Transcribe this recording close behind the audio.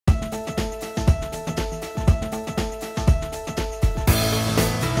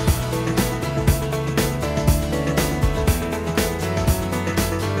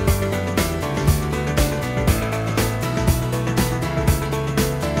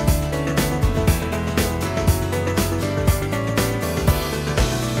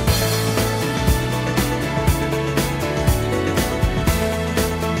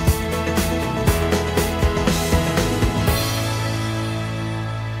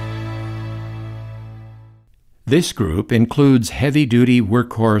This group includes heavy-duty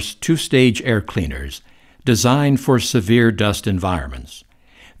workhorse two-stage air cleaners designed for severe dust environments.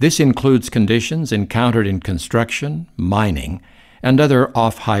 This includes conditions encountered in construction, mining, and other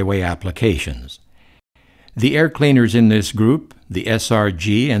off-highway applications. The air cleaners in this group, the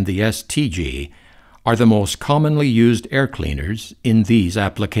SRG and the STG, are the most commonly used air cleaners in these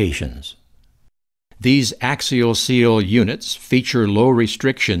applications. These axial seal units feature low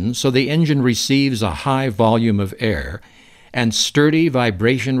restriction so the engine receives a high volume of air and sturdy,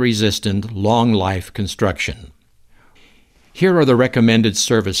 vibration-resistant, long-life construction. Here are the recommended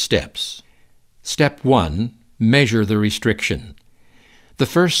service steps. Step 1. Measure the restriction. The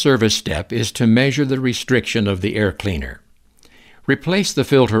first service step is to measure the restriction of the air cleaner. Replace the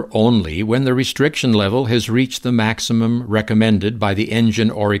filter only when the restriction level has reached the maximum recommended by the engine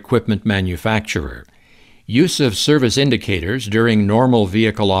or equipment manufacturer. Use of service indicators during normal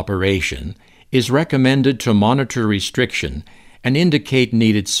vehicle operation is recommended to monitor restriction and indicate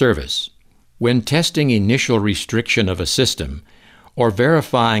needed service. When testing initial restriction of a system or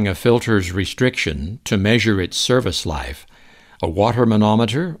verifying a filter's restriction to measure its service life, a water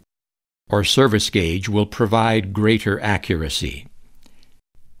manometer or service gauge will provide greater accuracy.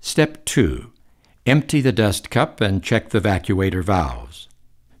 Step 2. Empty the dust cup and check the evacuator valves.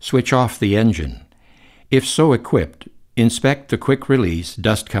 Switch off the engine. If so equipped, inspect the quick-release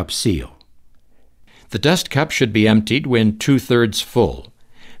dust cup seal. The dust cup should be emptied when 2/3 full.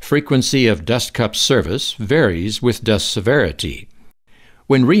 Frequency of dust cup service varies with dust severity.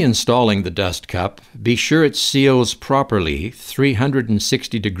 When reinstalling the dust cup, be sure it seals properly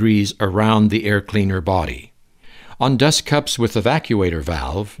 360 degrees around the air cleaner body. On dust cups with evacuator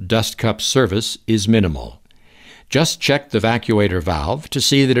valve, dust cup service is minimal. Just check the evacuator valve to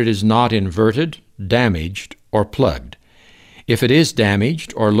see that it is not inverted, damaged, or plugged. If it is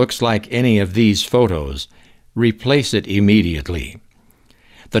damaged or looks like any of these photos, replace it immediately.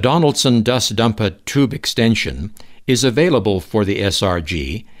 The Donaldson Dust Dumper tube extension is available for the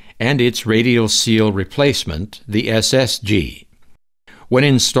SRG and its radial seal replacement, the SSG. When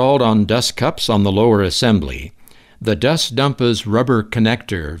installed on dust cups on the lower assembly, the dust dumper's rubber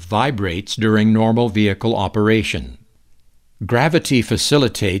connector vibrates during normal vehicle operation. Gravity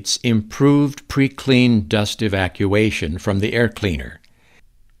facilitates improved pre-clean dust evacuation from the air cleaner.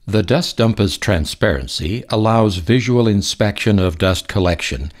 The dust dumper's transparency allows visual inspection of dust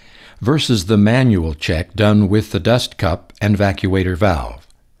collection versus the manual check done with the dust cup and evacuator valve.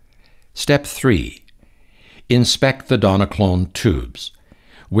 Step 3. Inspect the Donaldson tubes.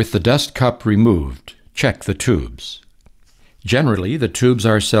 With the dust cup removed, check the tubes. Generally, the tubes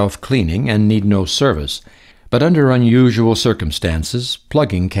are self-cleaning and need no service, but under unusual circumstances,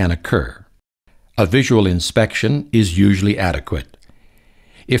 plugging can occur. A visual inspection is usually adequate.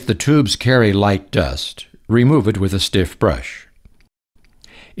 If the tubes carry light dust, remove it with a stiff brush.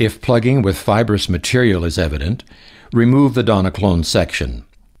 If plugging with fibrous material is evident, remove the Donaldson section.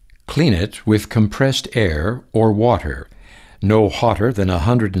 Clean it with compressed air or water, no hotter than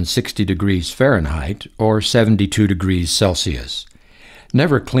 160 degrees Fahrenheit or 72 degrees Celsius.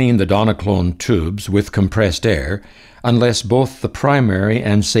 Never clean the Donaldson tubes with compressed air unless both the primary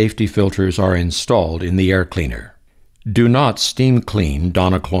and safety filters are installed in the air cleaner. Do not steam clean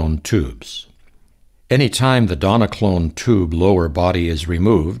Donaldson tubes. Anytime the Donaldson tube lower body is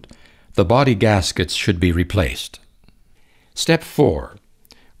removed, the body gaskets should be replaced. Step 4.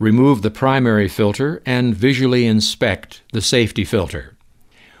 Remove the primary filter and visually inspect the safety filter.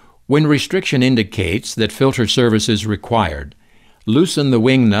 When restriction indicates that filter service is required, loosen the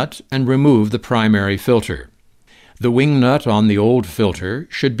wing nut and remove the primary filter. The wing nut on the old filter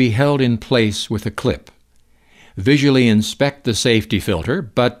should be held in place with a clip. Visually inspect the safety filter,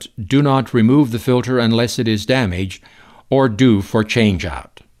 but do not remove the filter unless it is damaged or due for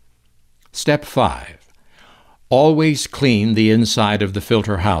changeout. Step 5. Always clean the inside of the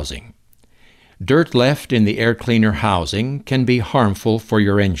filter housing. Dirt left in the air cleaner housing can be harmful for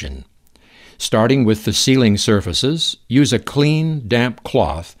your engine. Starting with the sealing surfaces, use a clean, damp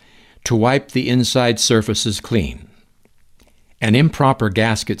cloth to wipe the inside surfaces clean. An improper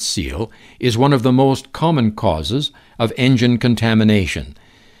gasket seal is one of the most common causes of engine contamination,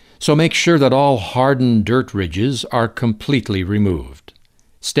 so make sure that all hardened dirt ridges are completely removed.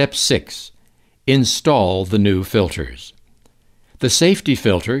 Step 6. Install the new filters. The safety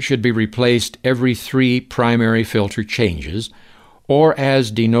filter should be replaced every 3 primary filter changes, or as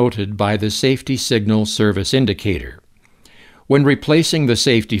denoted by the safety signal service indicator. When replacing the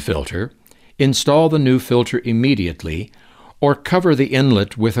safety filter, install the new filter immediately or cover the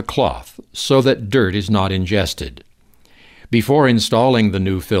inlet with a cloth so that dirt is not ingested. Before installing the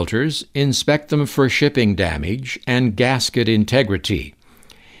new filters, inspect them for shipping damage and gasket integrity.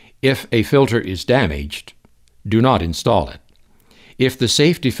 If a filter is damaged, do not install it. If the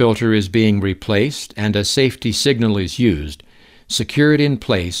safety filter is being replaced and a safety signal is used, secure it in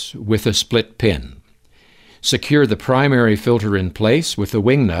place with a split pin. Secure the primary filter in place with a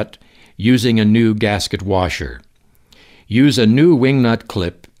wing nut using a new gasket washer. Use a new wing nut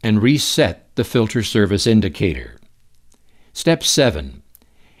clip and reset the filter service indicator. Step 7.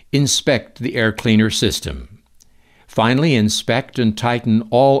 Inspect the air cleaner system. Finally, inspect and tighten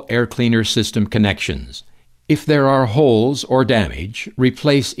all air cleaner system connections. If there are holes or damage,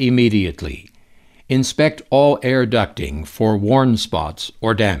 replace immediately. Inspect all air ducting for worn spots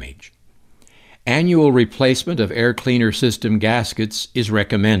or damage. Annual replacement of air cleaner system gaskets is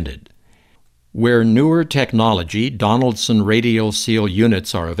recommended. Where newer technology Donaldson radial seal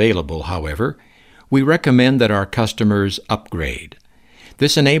units are available, however, we recommend that our customers upgrade.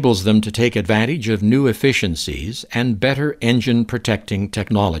 This enables them to take advantage of new efficiencies and better engine protecting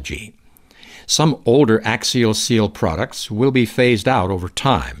technology. Some older axial seal products will be phased out over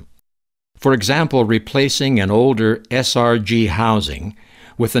time. For example, replacing an older SRG housing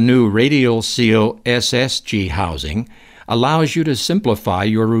with a new radial seal SSG housing allows you to simplify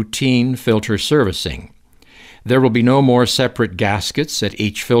your routine filter servicing. There will be no more separate gaskets at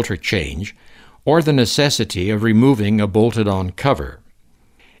each filter change, or the necessity of removing a bolted-on cover.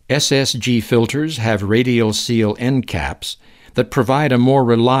 SSG filters have radial seal end caps that provide a more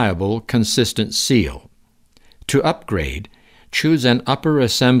reliable, consistent seal. To upgrade, choose an upper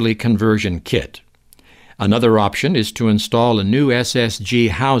assembly conversion kit. Another option is to install a new SSG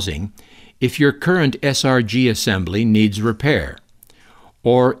housing if your current SRG assembly needs repair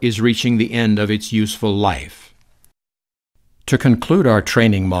or is reaching the end of its useful life. To conclude our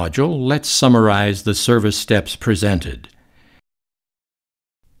training module, let's summarize the service steps presented.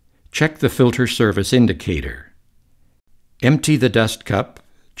 Check the filter service indicator. Empty the dust cup,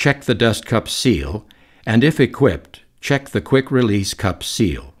 check the dust cup seal, and if equipped, check the quick release cup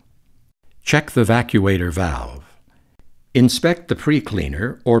seal. Check the vacuator valve. Inspect the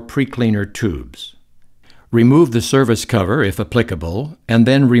pre-cleaner or pre-cleaner tubes. Remove the service cover if applicable, and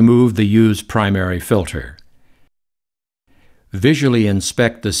then remove the used primary filter. Visually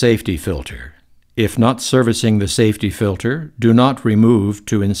inspect the safety filter. If not servicing the safety filter, do not remove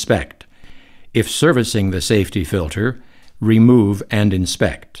to inspect. If servicing the safety filter, remove and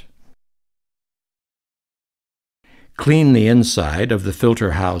inspect. Clean the inside of the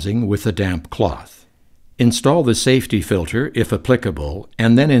filter housing with a damp cloth. Install the safety filter if applicable,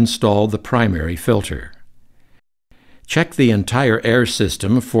 and then install the primary filter. Check the entire air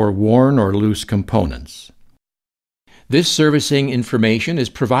system for worn or loose components. This servicing information is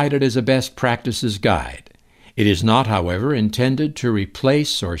provided as a best practices guide. It is not, however, intended to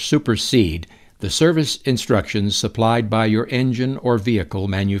replace or supersede the service instructions supplied by your engine or vehicle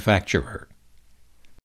manufacturer.